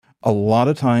A lot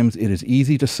of times it is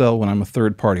easy to sell when I'm a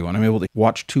third party. When I'm able to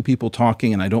watch two people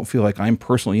talking and I don't feel like I'm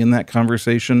personally in that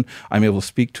conversation, I'm able to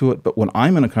speak to it. But when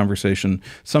I'm in a conversation,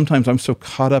 sometimes I'm so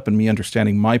caught up in me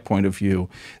understanding my point of view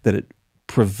that it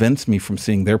prevents me from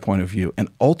seeing their point of view. And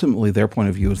ultimately, their point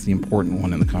of view is the important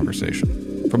one in the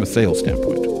conversation from a sales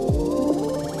standpoint.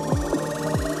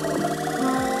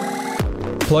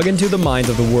 Plug into the minds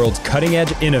of the world's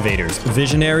cutting-edge innovators,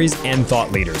 visionaries, and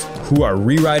thought leaders who are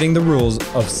rewriting the rules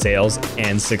of sales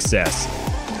and success.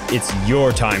 It's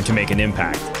your time to make an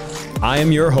impact. I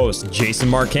am your host, Jason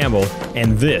Mark Campbell,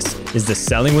 and this is the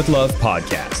Selling with Love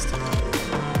podcast.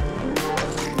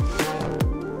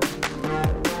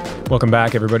 Welcome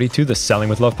back, everybody, to the Selling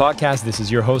with Love podcast. This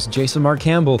is your host, Jason Mark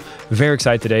Campbell. Very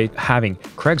excited today having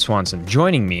Craig Swanson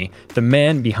joining me, the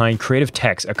man behind Creative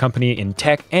Techs, a company in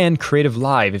tech and creative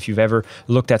live. If you've ever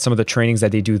looked at some of the trainings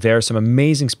that they do there, some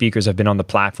amazing speakers have been on the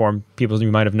platform, people you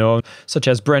might have known, such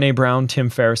as Brené Brown, Tim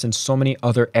Ferriss, and so many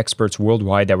other experts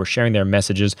worldwide that were sharing their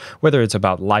messages, whether it's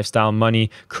about lifestyle,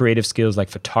 money, creative skills like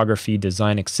photography,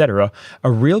 design, etc.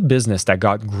 A real business that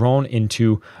got grown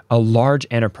into a large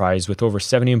enterprise with over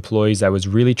 70 employees that was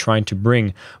really trying to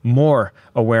bring more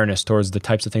awareness towards the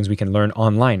types of things we can learn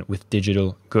online with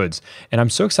digital goods. And I'm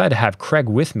so excited to have Craig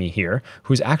with me here,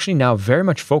 who's actually now very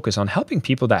much focused on helping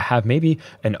people that have maybe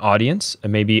an audience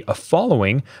and maybe a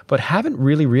following, but haven't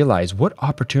really realized what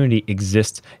opportunity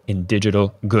exists in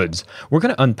digital goods. We're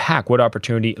going to unpack what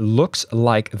opportunity looks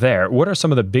like there. What are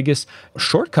some of the biggest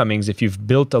shortcomings if you've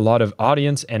built a lot of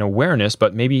audience and awareness,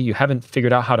 but maybe you haven't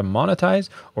figured out how to monetize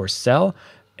or sell?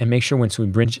 And make sure once we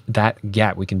bridge that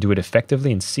gap, we can do it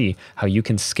effectively and see how you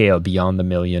can scale beyond the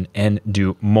million and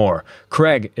do more.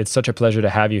 Craig, it's such a pleasure to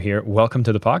have you here. Welcome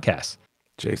to the podcast.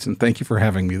 Jason, thank you for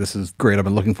having me. This is great. I've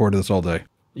been looking forward to this all day.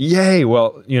 Yay.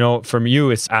 Well, from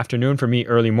you, it's afternoon, for me,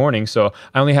 early morning. So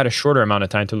I only had a shorter amount of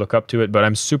time to look up to it, but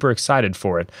I'm super excited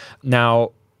for it.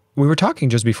 Now, we were talking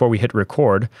just before we hit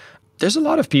record. There's a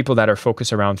lot of people that are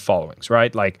focused around followings,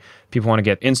 right? Like people want to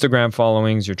get Instagram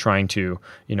followings. You're trying to,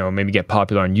 maybe get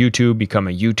popular on YouTube, become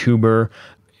a YouTuber.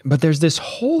 But there's this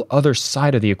whole other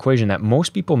side of the equation that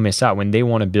most people miss out when they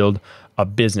want to build a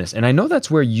business. And I know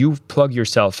that's where you plug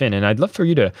yourself in. And I'd love for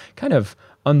you to kind of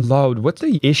unload what's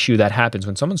the issue that happens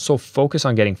when someone's so focused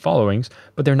on getting followings,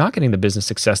 but they're not getting the business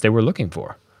success they were looking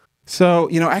for. So,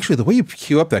 actually, the way you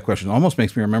queue up that question almost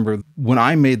makes me remember when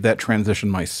I made that transition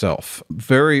myself.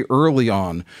 Very early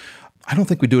on, I don't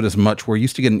think we do it as much, where you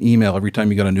used to get an email every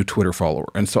time you got a new Twitter follower.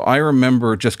 And so I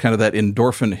remember just kind of that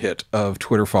endorphin hit of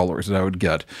Twitter followers that I would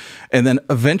get. And then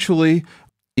eventually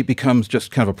it becomes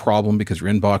just kind of a problem because your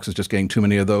inbox is just getting too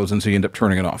many of those. And so you end up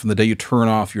turning it off. And the day you turn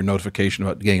off your notification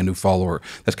about getting a new follower,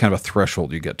 that's kind of a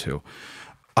threshold you get to.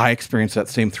 I experienced that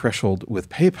same threshold with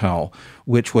PayPal,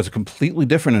 which was a completely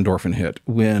different endorphin hit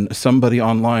when somebody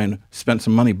online spent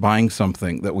some money buying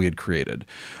something that we had created.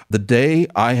 The day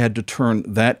I had to turn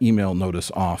that email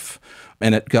notice off,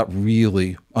 and it got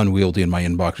really unwieldy in my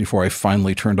inbox before I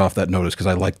finally turned off that notice because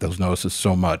I liked those notices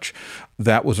so much.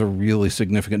 That was a really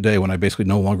significant day when I basically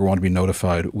no longer wanted to be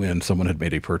notified when someone had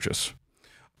made a purchase.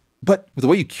 But the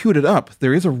way you queued it up,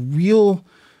 there's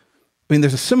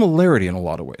a similarity in a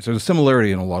lot of ways. There's a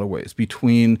similarity in a lot of ways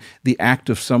between the act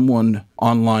of someone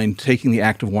online taking the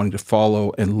act of wanting to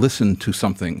follow and listen to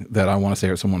something that I want to say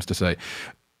or someone wants to say,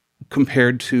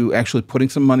 compared to actually putting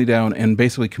some money down and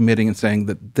basically committing and saying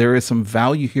that there is some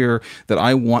value here that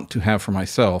I want to have for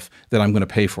myself that I'm going to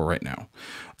pay for right now.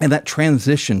 And that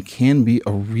transition can be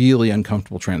a really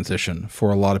uncomfortable transition for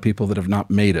a lot of people that have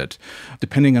not made it,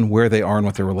 depending on where they are and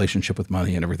what their relationship with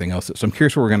money and everything else is. So I'm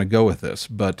curious where we're going to go with this,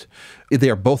 but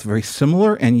they are both very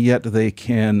similar, and yet they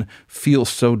can feel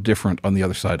so different on the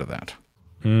other side of that.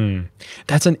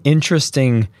 That's an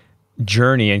interesting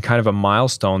journey and kind of a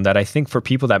milestone that I think for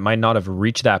people that might not have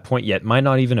reached that point yet, might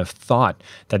not even have thought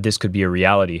that this could be a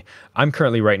reality. I'm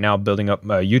currently right now building up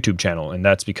a YouTube channel, and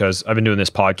that's because I've been doing this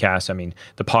podcast. I mean,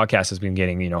 the podcast has been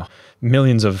getting,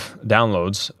 millions of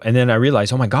downloads. And then I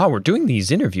realized, oh my God, we're doing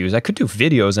these interviews. I could do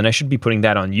videos and I should be putting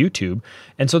that on YouTube.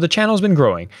 And so the channel's been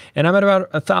growing, and I'm at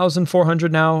about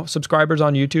 1,400 now subscribers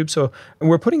on YouTube. So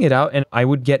we're putting it out, and I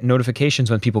would get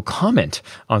notifications when people comment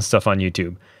on stuff on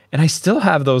YouTube. And I still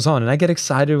have those on, and I get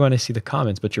excited when I see the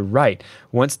comments. But you're right.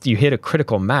 Once you hit a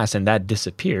critical mass and that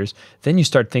disappears, then you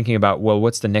start thinking about, well,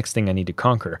 what's the next thing I need to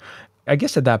conquer? I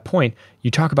guess at that point, you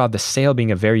talk about the sale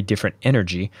being a very different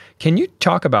energy. Can you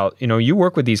talk about, you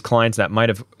work with these clients that might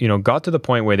have, got to the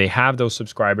point where they have those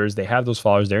subscribers, they have those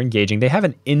followers, they're engaging, they have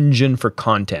an engine for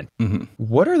content. Mm-hmm.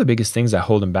 What are the biggest things that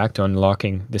hold them back to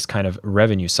unlocking this kind of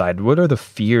revenue side? What are the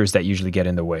fears that usually get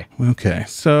in the way? Okay,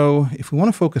 so if we want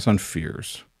to focus on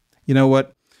fears, you know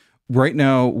what? Right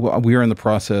now, we are in the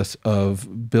process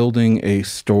of building a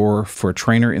store for a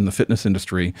trainer in the fitness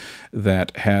industry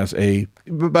that has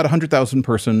about 100,000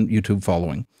 person YouTube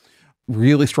following.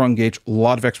 Really strong gauge, a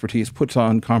lot of expertise, puts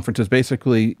on conferences,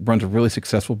 basically runs a really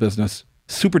successful business,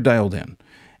 super dialed in.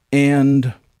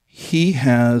 And he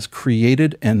has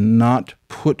created and not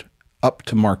put up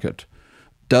to market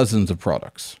dozens of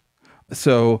products.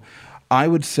 So I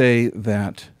would say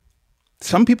that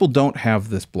some people don't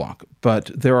have this block, but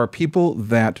there are people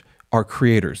that are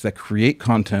creators, that create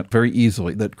content very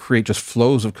easily, that create just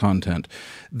flows of content,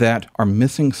 that are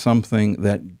missing something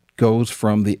that goes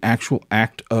from the actual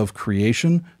act of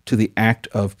creation to the act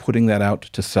of putting that out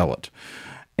to sell it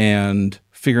and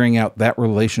figuring out that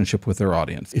relationship with their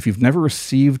audience. If you've never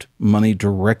received money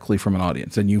directly from an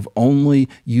audience and you've only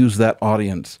used that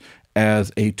audience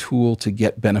as a tool to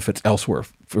get benefits elsewhere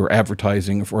for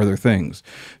advertising or for other things,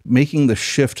 making the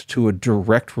shift to a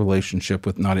direct relationship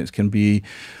with an audience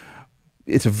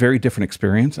it's a very different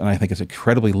experience, and I think it's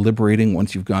incredibly liberating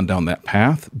once you've gone down that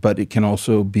path, but it can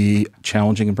also be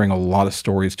challenging and bring a lot of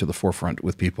stories to the forefront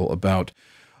with people about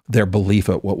their belief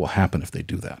of what will happen if they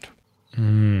do that.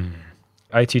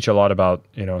 I teach a lot about,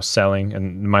 selling,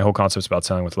 and my whole concept is about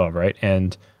selling with love, right?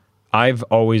 And I've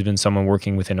always been someone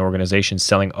working within organizations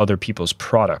selling other people's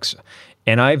products.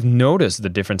 And I've noticed the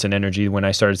difference in energy when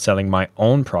I started selling my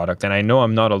own product. And I know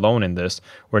I'm not alone in this,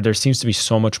 where there seems to be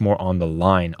so much more on the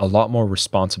line, a lot more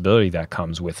responsibility that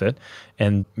comes with it.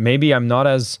 And maybe I'm not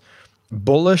as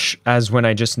bullish as when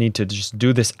I just need to just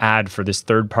do this ad for this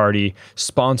third-party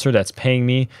sponsor that's paying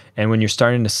me. And when you're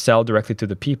starting to sell directly to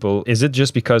the people, is it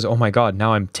just because, oh my God,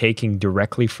 now I'm taking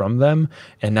directly from them?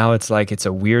 And now it's like, it's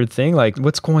a weird thing. Like,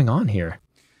 what's going on here?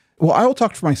 Well, I will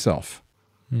talk for myself.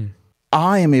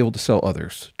 I am able to sell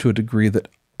others to a degree that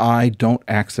I don't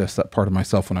access that part of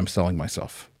myself when I'm selling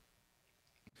myself.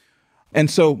 And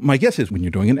so my guess is when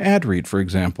you're doing an ad read, for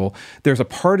example, there's a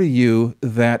part of you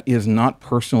that is not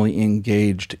personally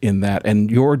engaged in that,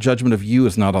 and your judgment of you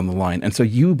is not on the line. And so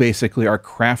you basically are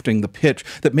crafting the pitch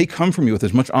that may come from you with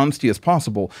as much honesty as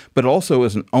possible, but also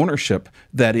as an ownership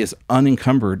that is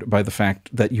unencumbered by the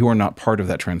fact that you are not part of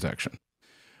that transaction.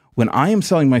 When I am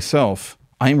selling myself,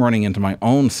 I'm running into my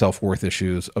own self-worth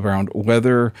issues around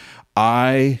whether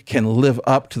I can live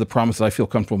up to the promises I feel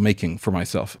comfortable making for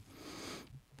myself.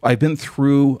 I've been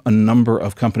through a number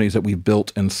of companies that we've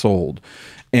built and sold.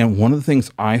 And one of the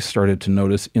things I started to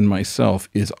notice in myself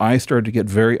is I started to get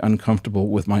very uncomfortable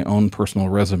with my own personal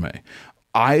resume.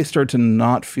 I started to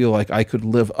not feel like I could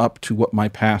live up to what my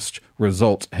past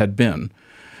results had been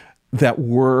that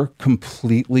were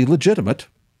completely legitimate.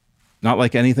 Not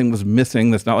like anything was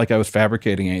missing. That's not like I was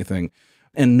fabricating anything.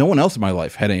 And no one else in my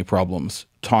life had any problems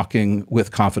talking with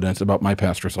confidence about my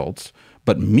past results.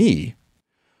 But me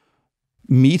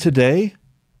today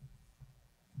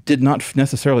did not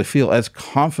necessarily feel as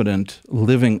confident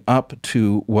living up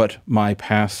to what my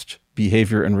past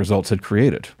behavior and results had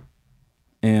created.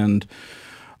 And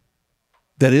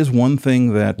that is one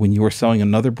thing that when you are selling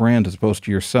another brand as opposed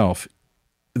to yourself,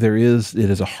 it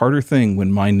is a harder thing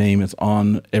when my name is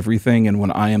on everything and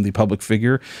when I am the public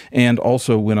figure, and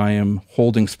also when I am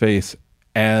holding space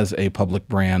as a public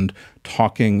brand,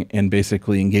 talking and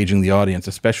basically engaging the audience,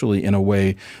 especially in a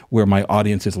way where my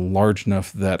audience is large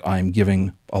enough that I'm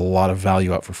giving a lot of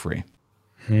value out for free.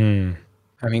 I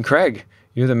mean, Craig,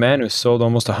 you're the man who sold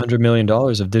almost $100 million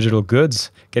of digital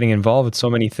goods, getting involved with so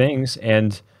many things,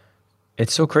 and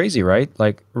it's so crazy, right?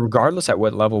 Like, regardless at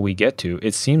what level we get to,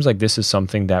 it seems like this is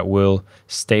something that will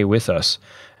stay with us.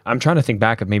 I'm trying to think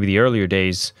back of maybe the earlier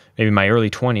days, maybe my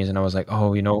early 20s, and I was like,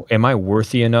 oh, am I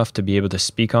worthy enough to be able to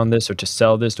speak on this or to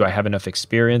sell this? Do I have enough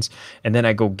experience? And then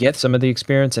I go get some of the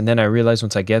experience, and then I realize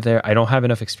once I get there, I don't have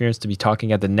enough experience to be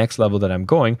talking at the next level that I'm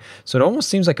going. So it almost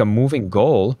seems like a moving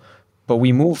goal, but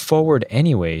we move forward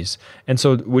anyways. And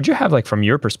so would you have, like, from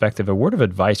your perspective, a word of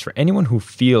advice for anyone who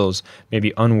feels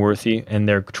maybe unworthy and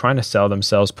they're trying to sell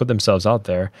themselves, put themselves out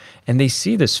there, and they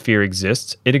see this fear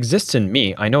exists? It exists in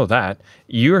me. I know that.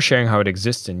 You're sharing how it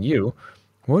exists in you.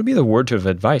 What would be the word of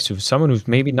advice to someone who's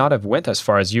maybe not have went as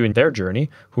far as you in their journey,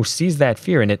 who sees that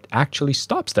fear and it actually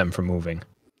stops them from moving?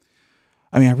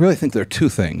 I mean, I really think there are two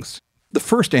things. The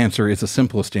first answer is the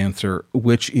simplest answer,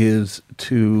 which is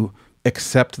to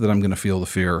accept that I'm going to feel the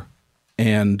fear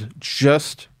and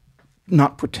just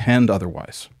not pretend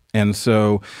otherwise. And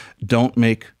so don't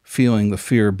make feeling the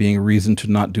fear being a reason to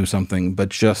not do something, but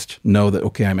just know that,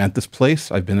 okay, I'm at this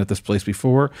place. I've been at this place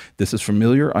before. This is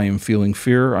familiar. I am feeling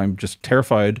fear. I'm just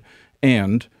terrified.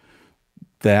 And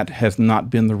that has not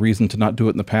been the reason to not do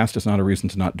it in the past. It's not a reason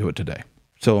to not do it today.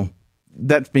 So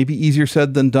that's maybe easier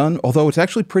said than done, although it's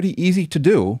actually pretty easy to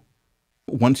do.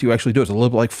 once you actually do it. It's a little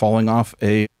bit like falling off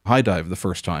a high dive the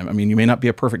first time. I mean, you may not be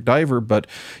a perfect diver, but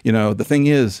the thing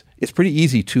is, it's pretty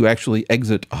easy to actually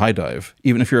exit a high dive,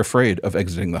 even if you're afraid of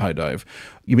exiting the high dive.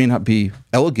 You may not be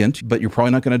elegant, but you're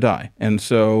probably not going to die. And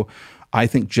so I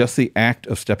think just the act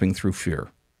of stepping through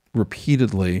fear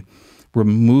repeatedly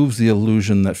removes the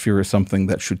illusion that fear is something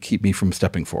that should keep me from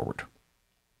stepping forward.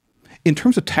 In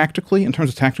terms of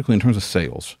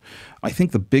sales, I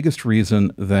think the biggest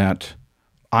reason that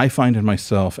I find in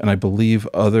myself, and I believe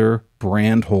other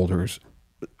brand holders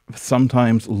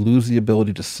sometimes lose the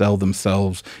ability to sell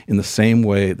themselves in the same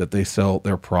way that they sell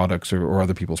their products or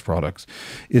other people's products,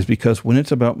 is because when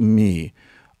it's about me,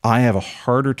 I have a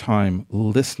harder time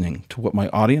listening to what my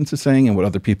audience is saying and what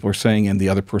other people are saying and the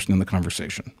other person in the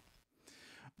conversation.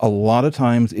 A lot of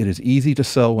times it is easy to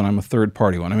sell when I'm a third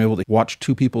party, when I'm able to watch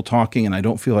two people talking and I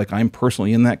don't feel like I'm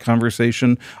personally in that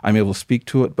conversation, I'm able to speak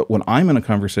to it. But when I'm in a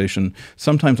conversation,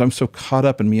 sometimes I'm so caught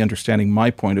up in me understanding my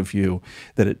point of view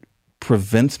that it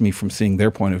prevents me from seeing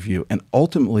their point of view. And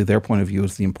ultimately, their point of view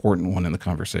is the important one in the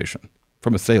conversation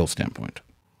from a sales standpoint.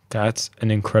 That's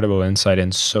an incredible insight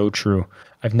and so true.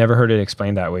 I've never heard it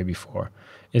explained that way before.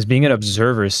 Is being an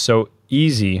observer is so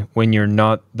easy when you're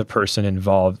not the person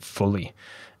involved fully.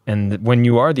 And when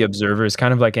you are the observer, it's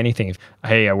kind of like anything.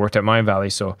 Hey, I worked at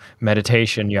Mindvalley, so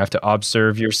meditation, you have to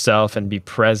observe yourself and be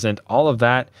present. All of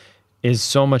that is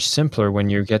so much simpler when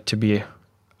you get to be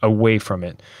away from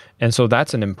it. And so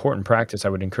that's an important practice I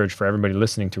would encourage for everybody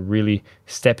listening to really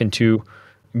step into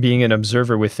being an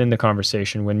observer within the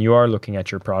conversation when you are looking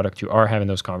at your product, you are having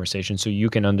those conversations so you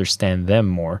can understand them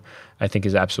more, I think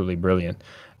is absolutely brilliant.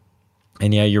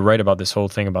 And yeah, you're right about this whole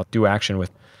thing about do action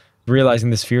with realizing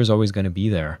this fear is always going to be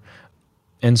there.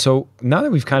 And so now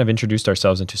that we've kind of introduced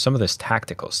ourselves into some of this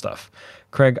tactical stuff,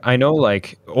 Craig, I know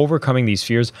like overcoming these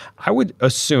fears, I would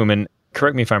assume, and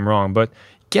correct me if I'm wrong, but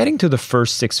getting to the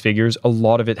first 6 figures, a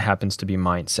lot of it happens to be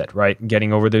mindset, right?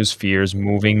 Getting over those fears,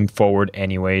 moving forward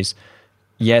anyways.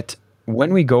 Yet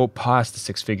when we go past the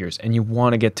 6 figures and you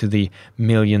want to get to the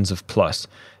millions of plus,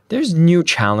 there's new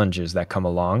challenges that come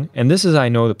along. And this is, I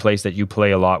know, the place that you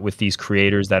play a lot with these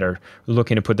creators that are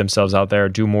looking to put themselves out there,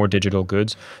 do more digital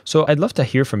goods. So I'd love to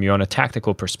hear from you on a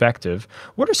tactical perspective.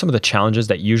 What are some of the challenges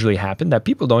that usually happen that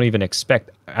people don't even expect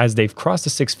as they've crossed the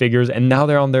 6 figures and now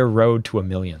they're on their road to $1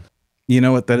 million? You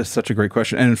know what? That is such a great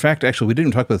question. And in fact, actually, we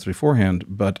didn't talk about this beforehand,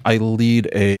 but I lead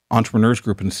a entrepreneurs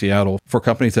group in Seattle for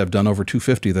companies that have done over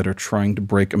 250 that are trying to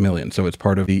break $1 million. So it's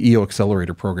part of the EO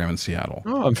Accelerator program in Seattle.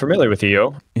 Oh, I'm familiar with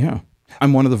EO. Yeah.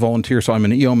 I'm one of the volunteers. So I'm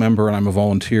an EO member and I'm a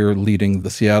volunteer leading the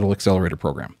Seattle Accelerator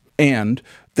program. And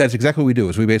that's exactly what we do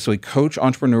is we basically coach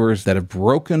entrepreneurs that have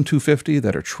broken 250,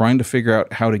 that are trying to figure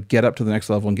out how to get up to the next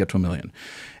level and get to $1 million.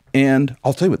 And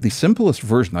I'll tell you what, the simplest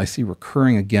version I see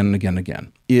recurring again and again and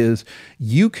again is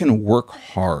you can work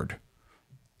hard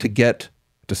to get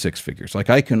to 6 figures. Like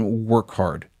I can work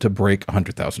hard to break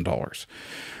 $100,000.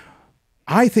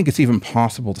 I think it's even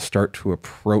possible to start to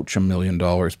approach $1 million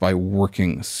by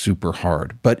working super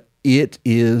hard, but it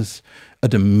is a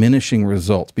diminishing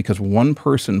result because one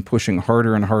person pushing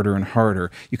harder and harder and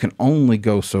harder, you can only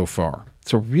go so far.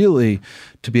 So really,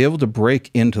 to be able to break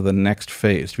into the next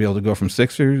phase, to be able to go from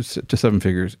 6 figures to 7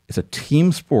 figures, it's a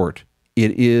team sport.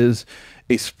 It is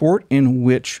a sport in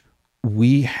which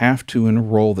we have to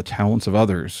enroll the talents of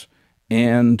others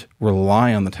and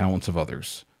rely on the talents of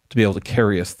others to be able to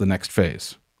carry us the next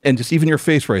phase. And just even your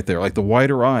face right there, like the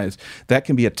wider eyes, that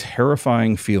can be a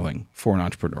terrifying feeling for an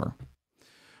entrepreneur.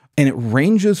 And it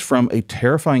ranges from a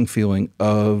terrifying feeling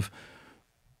of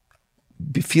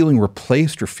feeling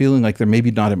replaced or feeling like they're maybe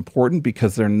not important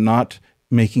because they're not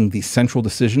making the central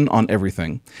decision on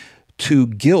everything, to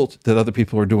guilt that other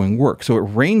people are doing work. So it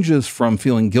ranges from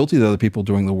feeling guilty that other people are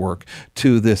doing the work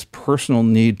to this personal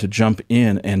need to jump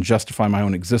in and justify my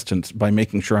own existence by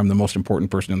making sure I'm the most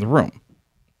important person in the room.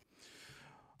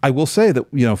 I will say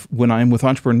that, when I'm with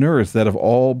entrepreneurs that have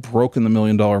all broken the $1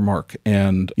 million mark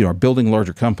and, are building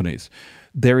larger companies,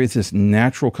 there is this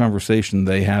natural conversation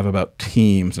they have about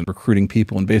teams and recruiting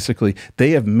people. And basically,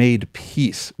 they have made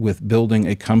peace with building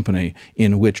a company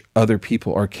in which other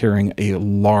people are carrying a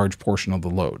large portion of the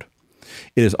load.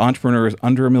 It is entrepreneurs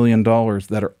under $1 million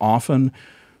that are often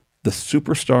the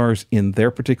superstars in their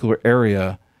particular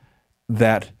area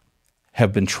that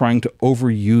have been trying to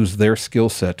overuse their skill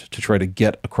set to try to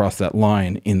get across that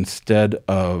line instead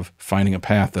of finding a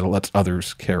path that lets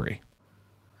others carry.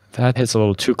 That hits a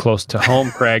little too close to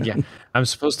home, Craig. Yeah. I'm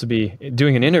supposed to be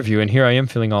doing an interview, and here I am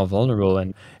feeling all vulnerable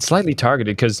and slightly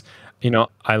targeted because,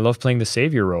 I love playing the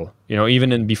savior role.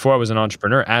 Even before I was an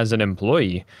entrepreneur, as an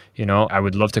employee, I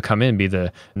would love to come in, be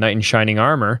the knight in shining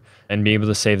armor, and be able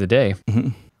to save the day. Mm-hmm.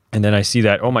 And then I see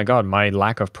that, oh my God, my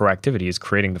lack of proactivity is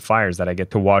creating the fires that I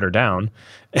get to water down.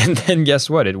 And then guess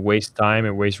what? It wastes time,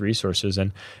 it wastes resources.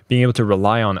 And being able to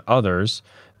rely on others,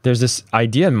 there's this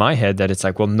idea in my head that it's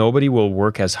like, well, nobody will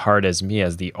work as hard as me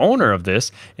as the owner of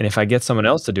this. And if I get someone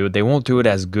else to do it, they won't do it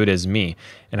as good as me.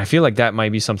 And I feel like that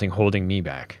might be something holding me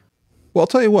back. Well, I'll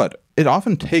tell you what, it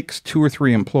often takes 2 or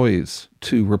 3 employees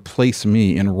to replace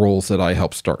me in roles that I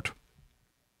help start.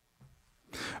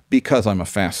 Because I'm a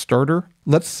fast starter,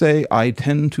 let's say I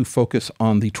tend to focus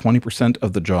on the 20%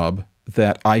 of the job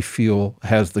that I feel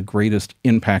has the greatest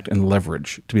impact and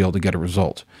leverage to be able to get a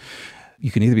result. You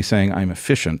can either be saying I'm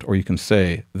efficient, or you can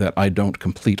say that I don't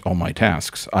complete all my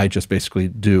tasks. I just basically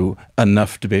do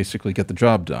enough to basically get the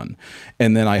job done.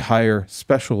 And then I hire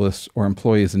specialists or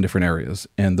employees in different areas,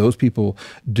 and those people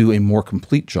do a more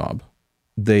complete job.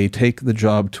 They take the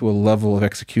job to a level of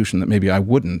execution that maybe I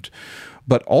wouldn't,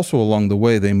 but also along the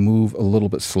way, they move a little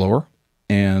bit slower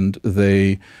and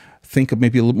they think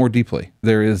maybe a little more deeply.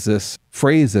 There is this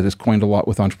phrase that is coined a lot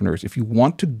with entrepreneurs. If you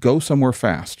want to go somewhere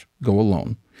fast, go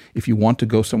alone. If you want to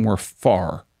go somewhere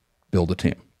far, build a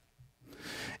team.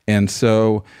 And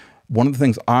so one of the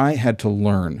things I had to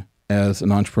learn as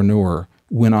an entrepreneur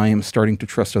when I am starting to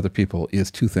trust other people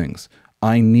is 2 things.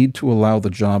 I need to allow the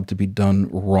job to be done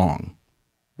wrong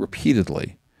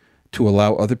repeatedly to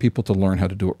allow other people to learn how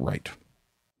to do it right.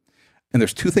 And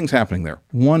there's 2 things happening there.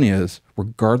 One is,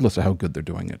 regardless of how good they're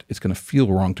doing it, it's going to feel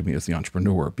wrong to me as the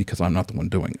entrepreneur because I'm not the one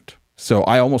doing it. So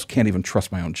I almost can't even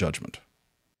trust my own judgment.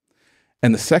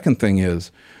 And the second thing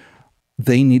is,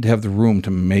 they need to have the room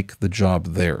to make the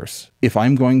job theirs. If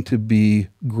I'm going to be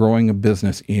growing a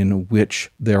business in which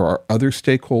there are other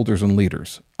stakeholders and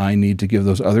leaders, I need to give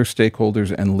those other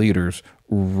stakeholders and leaders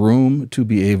room to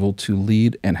be able to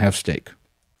lead and have stake.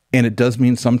 And it does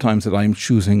mean sometimes that I'm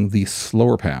choosing the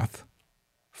slower path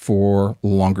for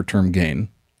longer term gain.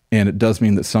 And it does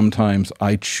mean that sometimes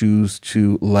I choose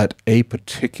to let a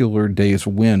particular day's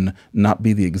win not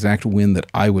be the exact win that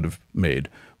I would have made,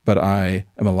 but I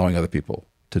am allowing other people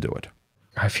to do it.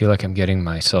 I feel like I'm getting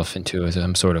myself into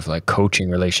some sort of like coaching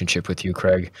relationship with you,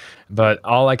 Craig. But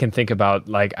all I can think about,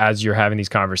 like, as you're having these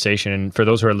conversations, and for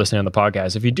those who are listening on the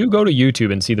podcast, if you do go to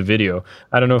YouTube and see the video,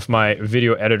 I don't know if my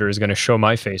video editor is going to show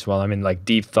my face while I'm in like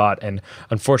deep thought. And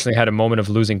unfortunately, I had a moment of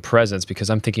losing presence because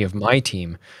I'm thinking of my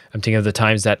team. I'm thinking of the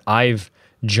times that I've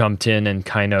jumped in and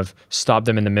kind of stopped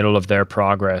them in the middle of their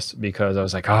progress because I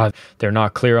was like, they're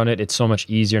not clear on it. It's so much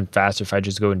easier and faster if I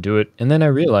just go and do it. And then I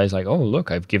realized like, oh, look,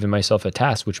 I've given myself a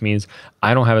task, which means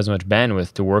I don't have as much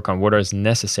bandwidth to work on what is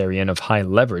necessary and of high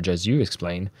leverage, as you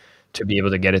explained, to be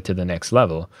able to get it to the next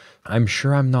level. I'm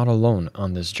sure I'm not alone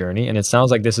on this journey. And it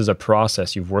sounds like this is a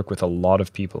process you've worked with a lot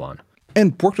of people on.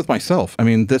 And worked with myself. I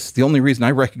mean, the only reason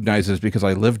I recognize is because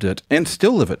I lived it and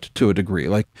still live it to a degree.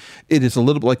 Like, it is a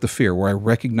little bit like the fear where I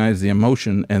recognize the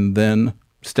emotion and then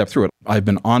step through it. I've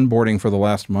been onboarding for the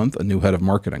last month a new head of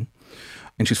marketing,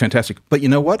 and she's fantastic. But you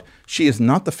know what? She is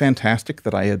not the fantastic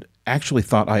that I had actually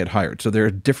thought I had hired. So there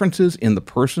are differences in the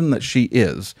person that she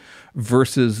is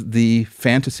versus the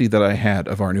fantasy that I had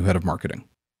of our new head of marketing.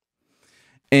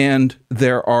 And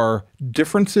there are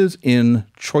differences in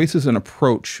choices and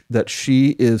approach that she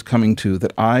is coming to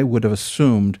that I would have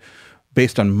assumed,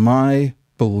 based on my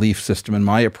belief system and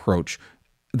my approach,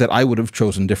 that I would have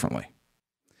chosen differently.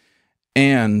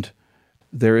 And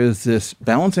there is this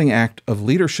balancing act of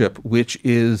leadership, which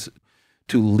is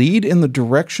to lead in the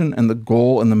direction and the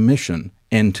goal and the mission,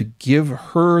 and to give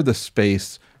her the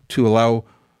space to allow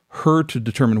her to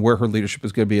determine where her leadership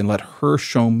is going to be and let her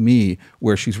show me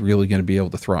where she's really going to be able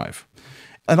to thrive.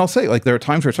 And I'll say, like, there are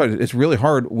times where it's really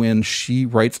hard when she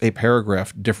writes a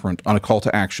paragraph different on a call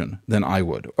to action than I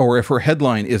would, or if her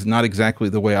headline is not exactly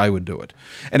the way I would do it.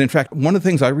 And in fact, one of the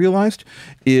things I realized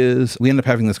is we ended up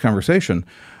having this conversation.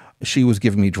 She was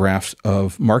giving me drafts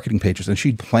of marketing pages, and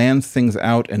she plans things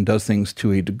out and does things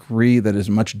to a degree that is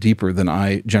much deeper than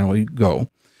I generally go.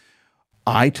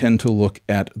 I tend to look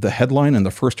at the headline and the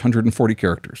first 140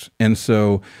 characters. And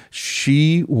so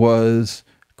she was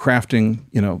crafting,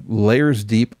 layers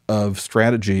deep of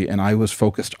strategy, and I was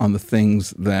focused on the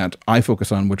things that I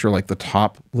focus on, which are like the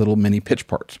top little mini pitch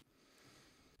parts.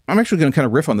 I'm actually going to kind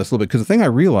of riff on this a little bit, because the thing I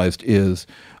realized is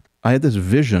I had this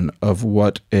vision of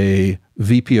what a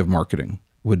VP of marketing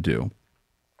would do.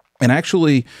 And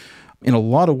actually, in a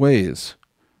lot of ways,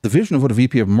 the vision of what a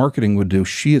VP of marketing would do,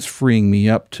 she is freeing me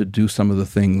up to do some of the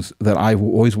things that I've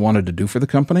always wanted to do for the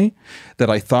company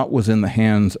that I thought was in the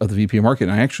hands of the VP of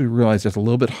marketing. I actually realized it's a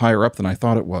little bit higher up than I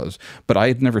thought it was, but I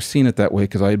had never seen it that way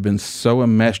because I had been so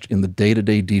enmeshed in the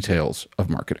day-to-day details of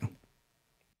marketing.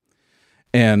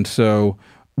 And so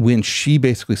when she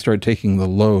basically started taking the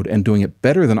load and doing it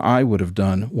better than I would have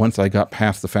done once I got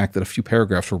past the fact that a few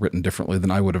paragraphs were written differently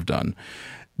than I would have done,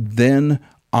 then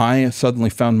I suddenly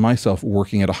found myself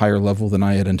working at a higher level than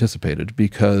I had anticipated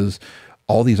because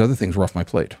all these other things were off my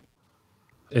plate.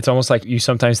 It's almost like you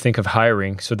sometimes think of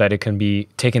hiring so that it can be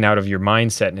taken out of your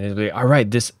mindset and it'll be, all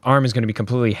right, this arm is going to be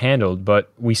completely handled,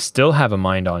 but we still have a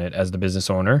mind on it as the business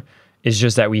owner. It's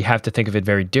just that we have to think of it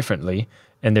very differently.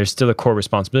 And there's still a core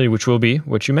responsibility, which will be,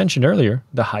 what you mentioned earlier,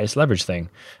 the highest leverage thing.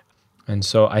 And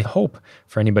so I hope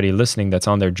for anybody listening that's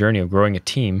on their journey of growing a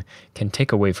team can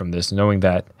take away from this, knowing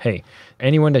that, hey,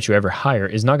 anyone that you ever hire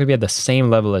is not going to be at the same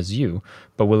level as you,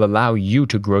 but will allow you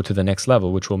to grow to the next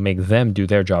level, which will make them do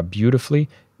their job beautifully,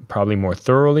 probably more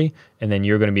thoroughly, and then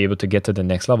you're going to be able to get to the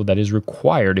next level that is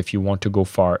required if you want to go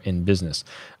far in business.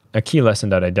 A key lesson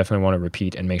that I definitely want to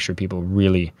repeat and make sure people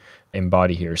really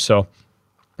embody here. So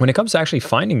when it comes to actually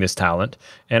finding this talent,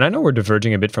 and I know we're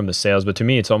diverging a bit from the sales, but to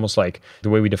me, it's almost like the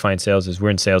way we define sales is we're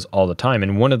in sales all the time.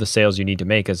 And one of the sales you need to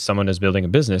make as someone who's building a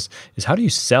business is how do you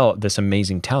sell this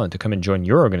amazing talent to come and join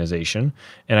your organization?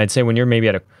 And I'd say when you're maybe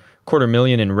at a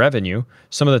 $250,000 in revenue,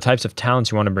 some of the types of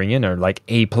talents you want to bring in are like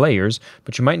A players,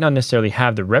 but you might not necessarily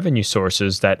have the revenue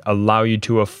sources that allow you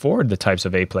to afford the types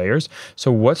of A players.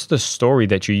 So what's the story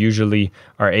that you usually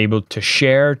are able to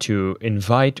share, to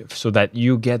invite, so that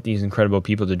you get these incredible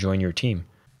people to join your team?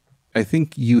 I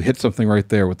think you hit something right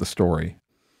there with the story.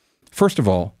 First of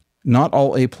all, not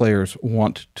all A players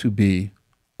want to be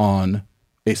on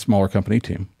a smaller company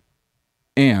team.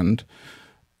 And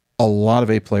a lot of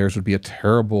A players would be a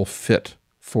terrible fit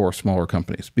for smaller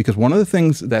companies, because one of the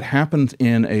things that happens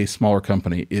in a smaller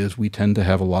company is we tend to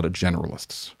have a lot of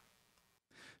generalists.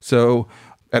 So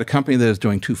at a company that is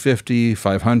doing 250,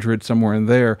 500, somewhere in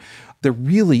there, there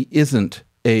really isn't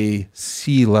a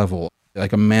C level,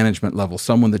 like a management level,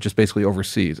 someone that just basically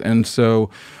oversees. And so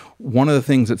one of the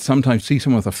things that sometimes see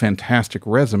someone with a fantastic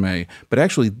resume, but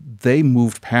actually they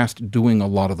moved past doing a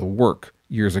lot of the work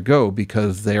years ago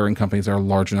because they're in companies that are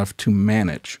large enough to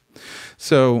manage.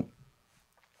 So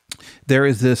there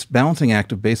is this balancing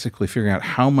act of basically figuring out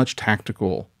how much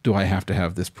tactical do I have to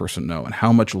have this person know and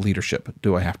how much leadership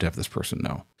do I have to have this person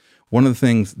know. One of the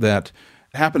things that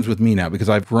happens with me now, because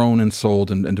I've grown and sold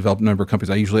and developed a number of companies,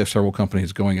 I usually have several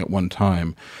companies going at one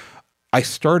time. I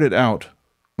started out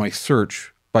my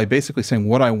search by basically saying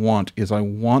what I want is I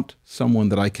want someone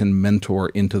that I can mentor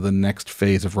into the next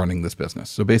phase of running this business.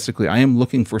 So basically, I am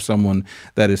looking for someone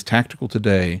that is tactical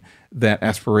today, that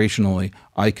aspirationally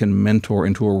I can mentor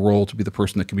into a role to be the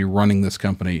person that can be running this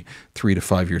company 3 to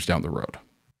 5 years down the road.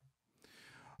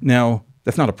 Now,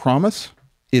 that's not a promise.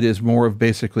 It is more of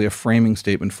basically a framing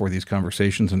statement for these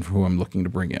conversations and for who I'm looking to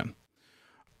bring in.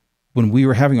 When we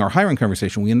were having our hiring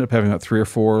conversation, we ended up having about 3 or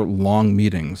 4 long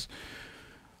meetings.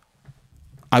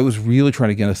 I was really trying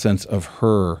to get a sense of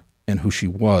her and who she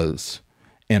was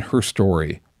and her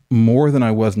story more than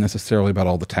I was necessarily about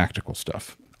all the tactical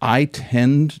stuff. I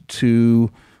tend to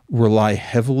rely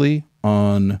heavily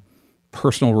on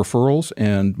personal referrals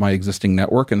and my existing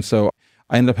network. And so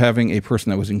I ended up having a person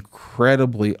that was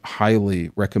incredibly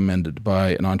highly recommended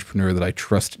by an entrepreneur that I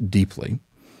trust deeply,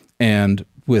 and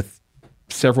with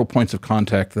several points of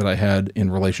contact that I had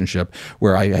in relationship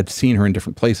where I had seen her in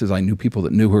different places. I knew people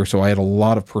that knew her, so I had a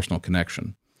lot of personal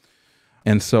connection.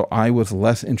 And so I was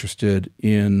less interested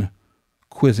in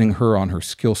quizzing her on her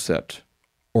skill set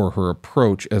or her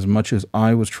approach as much as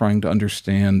I was trying to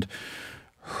understand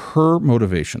her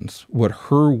motivations, what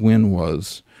her win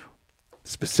was,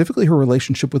 specifically her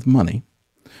relationship with money.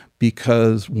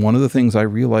 Because one of the things I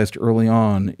realized early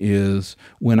on is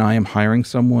when I am hiring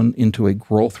someone into a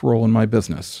growth role in my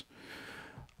business,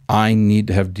 I need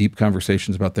to have deep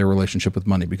conversations about their relationship with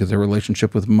money, because their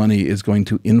relationship with money is going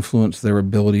to influence their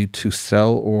ability to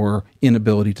sell or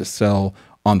inability to sell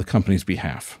on the company's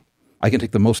behalf. I can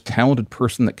take the most talented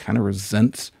person that kind of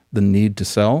resents the need to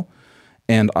sell,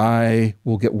 and I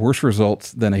will get worse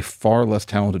results than a far less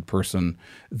talented person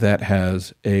that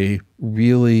has a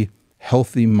really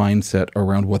healthy mindset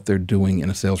around what they're doing in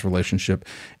a sales relationship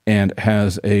and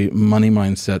has a money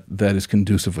mindset that is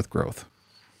conducive with growth.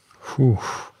 Whew.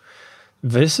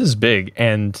 This is big.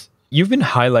 And you've been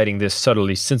highlighting this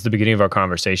subtly since the beginning of our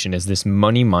conversation, is this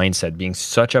money mindset being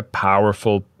such a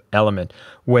powerful element,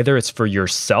 whether it's for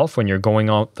yourself when you're going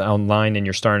out online and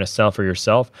you're starting to sell for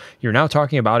yourself. You're now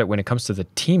talking about it when it comes to the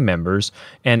team members.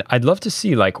 And I'd love to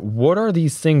see, like, what are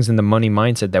these things in the money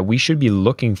mindset that we should be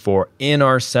looking for in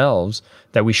ourselves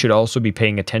that we should also be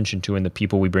paying attention to in the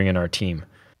people we bring in our team?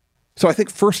 So I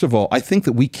think, first of all, I think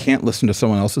that we can't listen to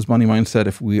someone else's money mindset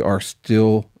if we are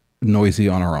still noisy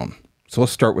on our own. So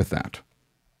let's start with that.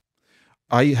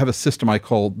 I have a system I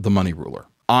call the money ruler.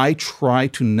 I try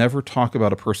to never talk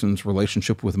about a person's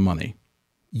relationship with money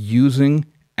using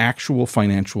actual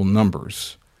financial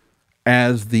numbers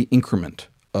as the increment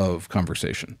of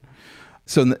conversation.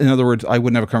 So in other words, I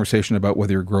wouldn't have a conversation about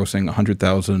whether you're grossing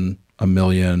 100,000, a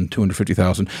million,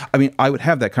 250,000. I mean, I would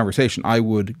have that conversation. I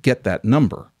would get that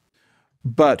number.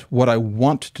 But what I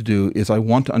want to do is I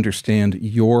want to understand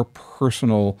your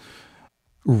personal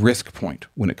risk point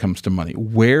when it comes to money.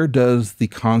 Where does the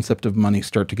concept of money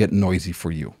start to get noisy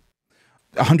for you?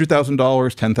 $100,000,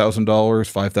 $10,000,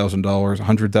 $5,000,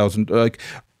 $100,000. Like,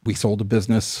 we sold a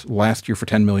business last year for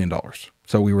 $10 million.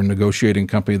 So we were negotiating a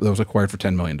company that was acquired for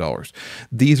 $10 million.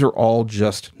 These are all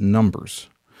just numbers.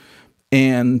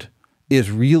 And it's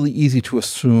really easy to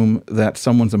assume that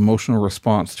someone's emotional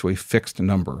response to a fixed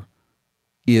number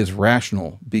is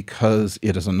rational because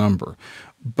it is a number.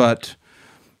 But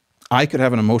I could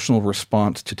have an emotional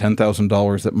response to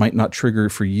 $10,000 that might not trigger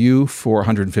for you for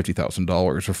 $150,000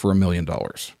 or for $1 million.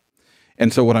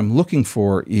 And so what I'm looking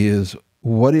for is,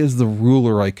 what is the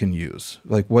ruler I can use?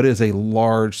 Like, what is a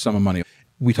large sum of money?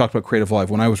 We talked about Creative Live.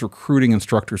 When I was recruiting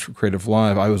instructors for Creative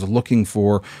Live, I was looking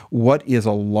for, what is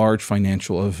a large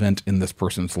financial event in this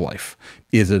person's life?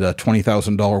 Is it a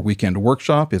 $20,000 weekend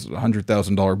workshop? Is it a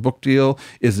 $100,000 book deal?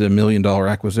 Is it $1 million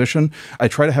acquisition? I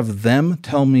try to have them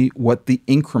tell me what the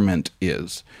increment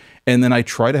is. And then I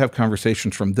try to have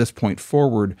conversations from this point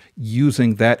forward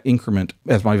using that increment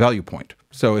as my value point.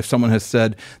 So if someone has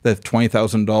said that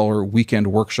 $20,000 weekend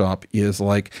workshop is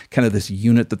like kind of this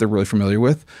unit that they're really familiar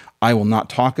with, I will not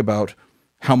talk about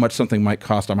how much something might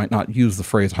cost. I might not use the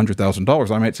phrase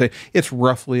 $100,000. I might say it's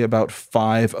roughly about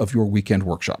 5 of your weekend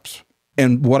workshops.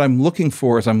 And what I'm looking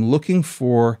for is, I'm looking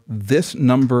for this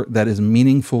number that is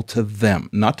meaningful to them,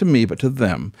 not to me, but to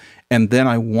them. And then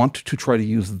I want to try to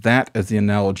use that as the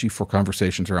analogy for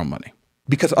conversations around money.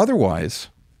 Because otherwise,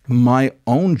 my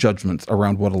own judgments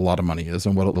around what a lot of money is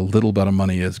and what a little bit of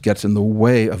money is gets in the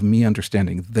way of me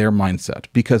understanding their mindset.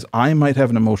 Because I might have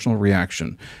an emotional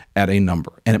reaction at a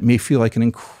number, and it may feel like an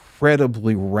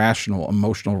incredibly rational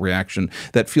emotional reaction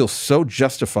that feels so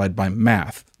justified by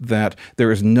math that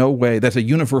there is no way, that's a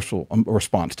universal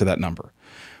response to that number,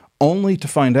 only to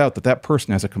find out that that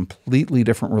person has a completely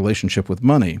different relationship with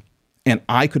money, and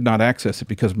I could not access it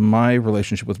because my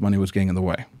relationship with money was getting in the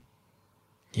way.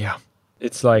 Yeah.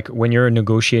 It's like when you're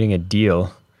negotiating a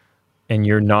deal and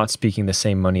you're not speaking the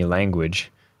same money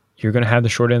language, you're going to have the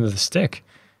short end of the stick,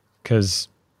 because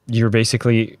you're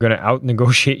basically going to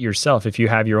out-negotiate yourself if you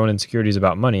have your own insecurities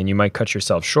about money, and you might cut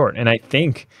yourself short. And I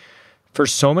think for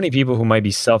so many people who might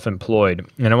be self-employed,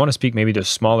 and I want to speak maybe to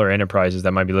smaller enterprises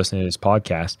that might be listening to this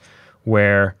podcast,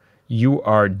 where you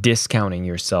are discounting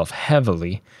yourself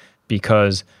heavily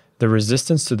because the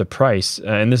resistance to the price,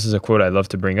 and this is a quote I love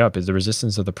to bring up, is the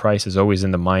resistance of the price is always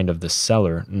in the mind of the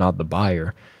seller, not the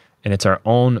buyer. And it's our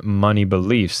own money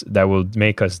beliefs that will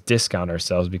make us discount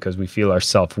ourselves because we feel our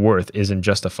self-worth isn't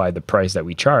justified the price that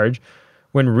we charge,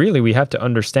 when really we have to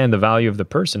understand the value of the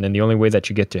person. And the only way that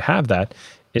you get to have that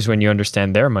is when you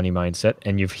understand their money mindset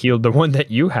and you've healed the one that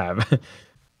you have.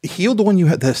 Healed the one you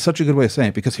have. That's such a good way of saying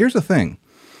it, because here's the thing.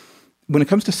 When it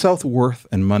comes to self-worth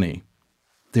and money,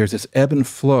 there's this ebb and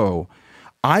flow.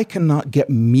 I cannot get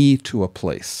me to a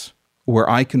place where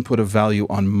I can put a value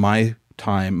on my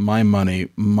time, my money,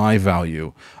 my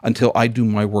value until I do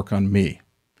my work on me.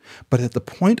 But at the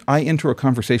point I enter a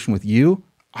conversation with you,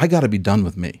 I got to be done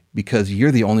with me, because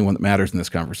you're the only one that matters in this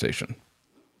conversation.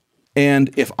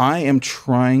 And if I am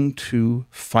trying to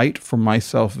fight for my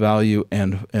self-value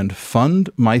and fund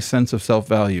my sense of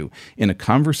self-value in a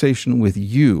conversation with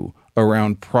you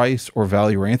around price or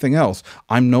value or anything else,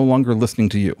 I'm no longer listening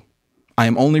to you. I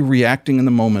am only reacting in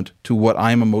the moment to what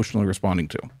I'm emotionally responding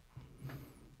to.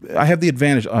 I have the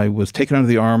advantage. I was taken under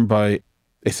the arm by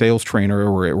a sales trainer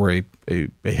or a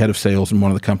head of sales in one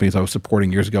of the companies I was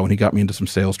supporting years ago, and he got me into some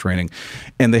sales training.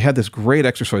 And they had this great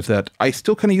exercise that I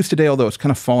still kind of use today, although it's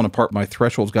kind of fallen apart. My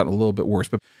threshold's gotten a little bit worse.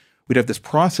 But we'd have this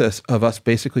process of us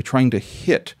basically trying to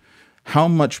hit how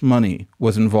much money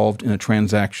was involved in a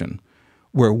transaction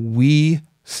where we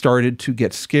started to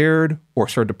get scared or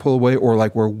started to pull away, or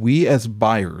like where we as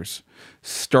buyers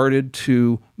started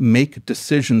to make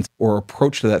decisions or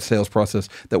approach to that sales process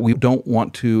that we don't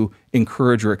want to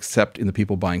encourage or accept in the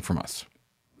people buying from us.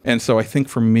 And so I think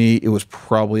for me, it was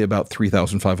probably about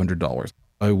 $3,500.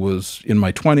 I was in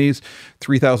my 20s,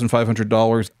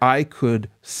 $3,500. I could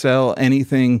sell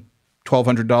anything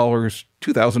 $1,200,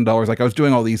 $2,000. Like, I was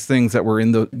doing all these things that were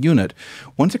in the unit.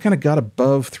 Once it kind of got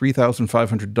above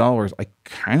 $3,500, I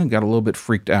kind of got a little bit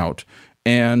freaked out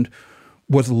and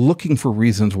was looking for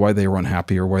reasons why they were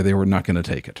unhappy or why they were not going to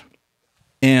take it.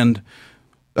 And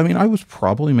I mean, I was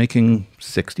probably making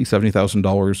 $60,000,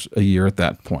 $70,000 a year at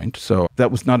that point. So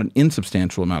that was not an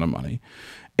insubstantial amount of money.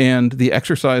 And the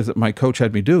exercise that my coach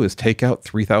had me do is take out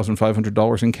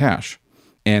 $3,500 in cash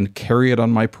and carry it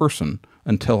on my person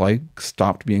until I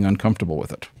stopped being uncomfortable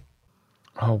with it.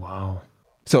 Oh, wow.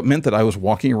 So it meant that I was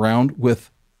walking around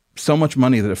with so much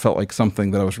money that it felt like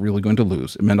something that I was really going to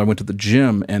lose. It meant I went to the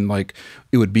gym and like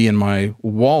it would be in my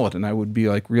wallet and I would be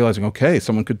like realizing, okay,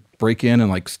 someone could break in and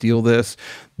like steal this.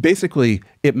 Basically,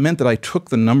 it meant that I took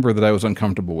the number that I was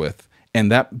uncomfortable with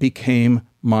and that became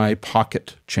my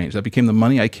pocket change. That became the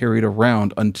money I carried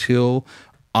around until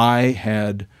I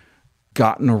had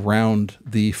gotten around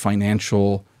the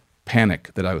financial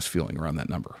panic that I was feeling around that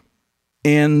number.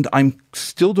 And I'm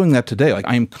still doing that today. Like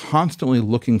I'm constantly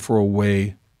looking for a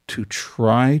way to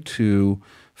try to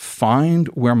find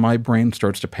where my brain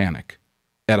starts to panic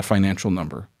at a financial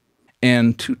number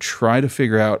and to try to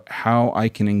figure out how I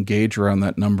can engage around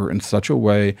that number in such a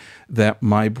way that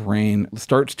my brain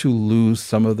starts to lose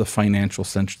some of the financial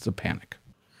sense of panic.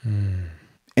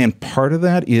 And part of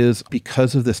that is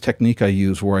because of this technique I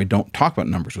use where I don't talk about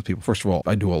numbers with people. First of all,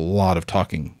 I do a lot of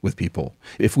talking with people.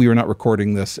 If we were not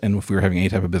recording this and if we were having any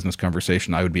type of business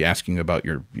conversation, I would be asking about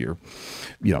your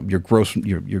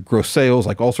gross sales,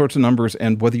 like all sorts of numbers.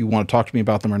 And whether you want to talk to me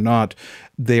about them or not,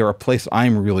 they are a place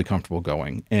I'm really comfortable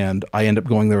going. And I end up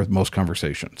going there with most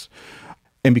conversations.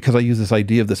 And because I use this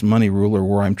idea of this money ruler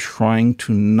where I'm trying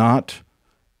to not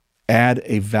add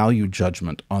a value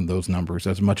judgment on those numbers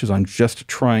as much as I'm just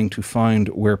trying to find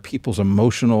where people's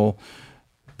emotional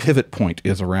pivot point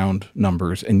is around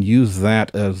numbers and use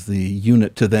that as the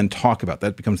unit to then talk about.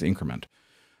 That becomes the increment.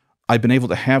 I've been able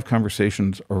to have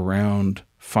conversations around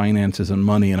finances and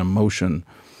money and emotion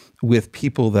with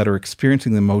people that are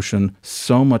experiencing the emotion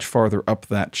so much farther up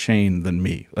that chain than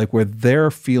me. Like where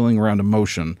they're feeling around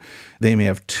emotion, they may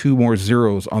have 2 more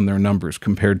zeros on their numbers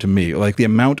compared to me. Like the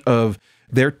amount of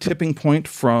their tipping point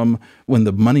from when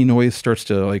the money noise starts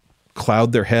to like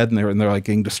cloud their head and they're like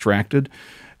getting distracted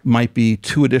might be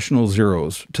 2 additional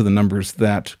zeros to the numbers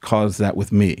that cause that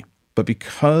with me. But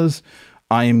because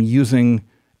I am using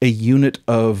a unit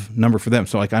of number for them,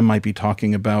 so like I might be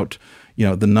talking about,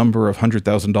 the number of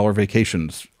 $100,000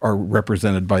 vacations are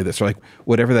represented by this, or like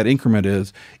whatever that increment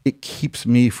is, it keeps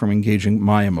me from engaging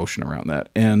my emotion around that.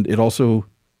 And it also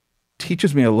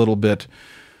teaches me a little bit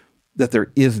that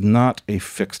there is not a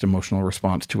fixed emotional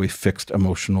response to a fixed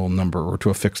emotional number or to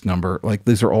a fixed number. Like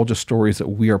these are all just stories that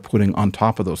we are putting on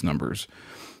top of those numbers.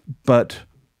 But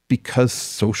because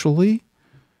socially,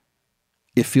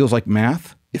 it feels like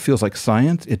math, it feels like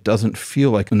science, it doesn't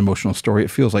feel like an emotional story.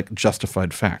 It feels like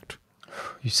justified fact.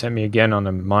 You sent me again on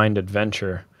a mind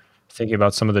adventure, thinking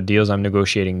about some of the deals I'm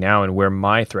negotiating now and where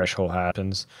my threshold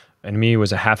happens. And me, it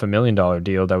was a $500,000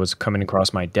 deal that was coming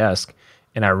across my desk.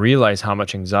 And I realized how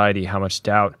much anxiety, how much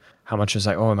doubt, how much is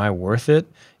like, oh, am I worth it?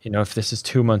 If this is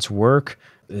 2 months work,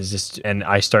 is this, and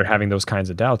I start having those kinds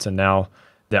of doubts. And now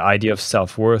the idea of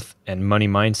self-worth and money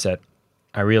mindset,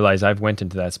 I realize I've went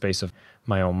into that space of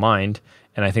my own mind.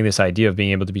 And I think this idea of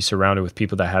being able to be surrounded with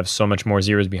people that have so much more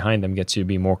zeros behind them gets you to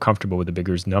be more comfortable with the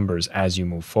bigger numbers as you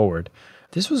move forward.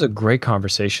 This was a great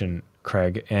conversation,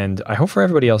 Craig, and I hope for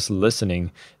everybody else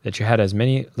listening that you had as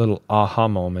many little aha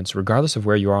moments, regardless of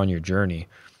where you are on your journey,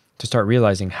 to start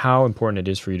realizing how important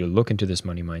it is for you to look into this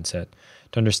money mindset,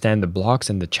 to understand the blocks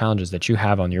and the challenges that you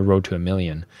have on your road to $1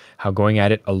 million, how going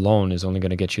at it alone is only going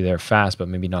to get you there fast, but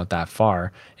maybe not that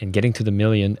far, and getting to the $1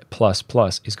 million plus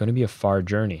is going to be a far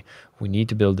journey. We need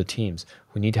to build the teams.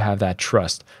 We need to have that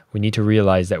trust. We need to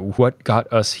realize that what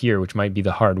got us here, which might be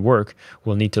the hard work,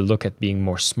 we'll need to look at being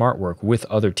more smart work with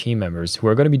other team members who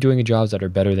are going to be doing jobs that are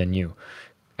better than you.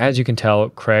 As you can tell,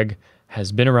 Craig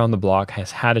has been around the block,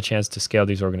 has had a chance to scale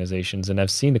these organizations, and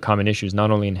I've seen the common issues not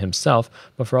only in himself,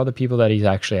 but for other people that he's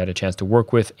actually had a chance to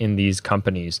work with in these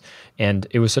companies. And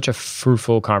it was such a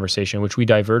fruitful conversation, which we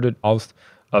diverted off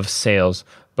of sales,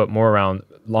 but more around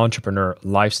entrepreneur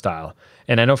lifestyle.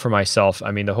 And I know for myself,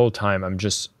 the whole time I'm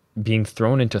just being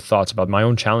thrown into thoughts about my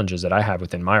own challenges that I have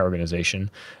within my organization,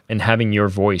 and having your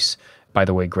voice, by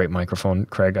the way, great microphone,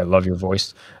 Craig, I love your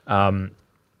voice,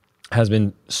 has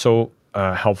been so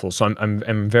helpful. So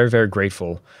I'm very, very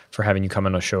grateful for having you come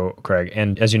on the show, Craig.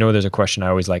 And as you know, there's a question I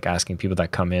always like asking people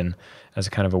that come in as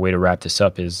a kind of a way to wrap this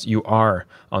up is you are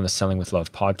on the Selling with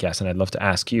Love podcast. And I'd love to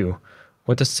ask you,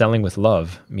 what does selling with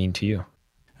love mean to you?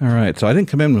 All right. So I didn't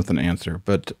come in with an answer,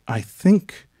 but I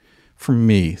think for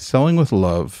me, selling with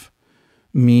love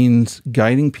means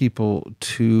guiding people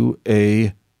to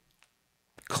a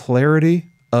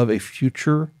clarity of a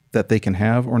future that they can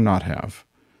have or not have,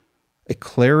 a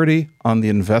clarity on the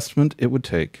investment it would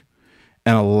take,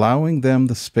 and allowing them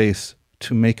the space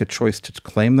to make a choice to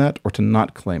claim that or to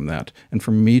not claim that, and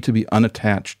for me to be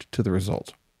unattached to the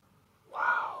result.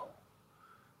 Wow.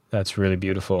 That's really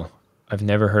beautiful. I've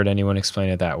never heard anyone explain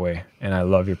it that way, and I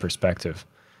love your perspective.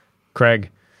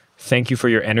 Craig, thank you for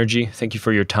your energy. Thank you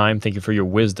for your time. Thank you for your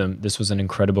wisdom. This was an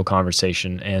incredible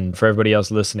conversation. And for everybody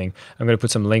else listening, I'm going to put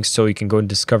some links so you can go and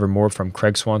discover more from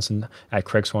Craig Swanson at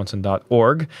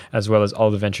craigswanson.org, as well as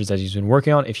all the ventures that he's been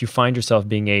working on. If you find yourself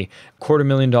being a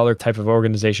 $250,000 type of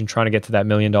organization trying to get to that $1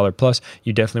 million plus,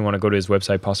 you definitely want to go to his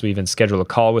website, possibly even schedule a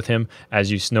call with him. As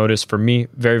you noticed, for me,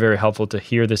 very, very helpful to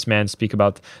hear this man speak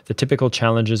about the typical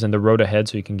challenges and the road ahead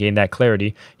so you can gain that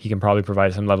clarity. He can probably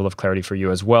provide some level of clarity for you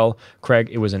as well. Craig,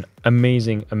 it was an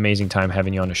amazing time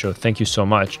having you on the show. Thank you so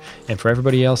much. And for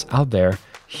everybody else out there,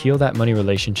 heal that money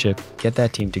relationship, get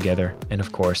that team together, and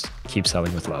of course, keep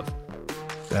selling with love.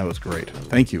 That was great.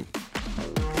 Thank you.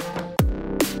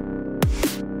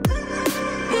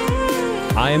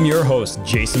 I am your host,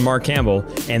 Jason Mark Campbell,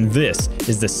 and this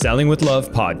is the Selling with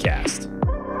Love podcast.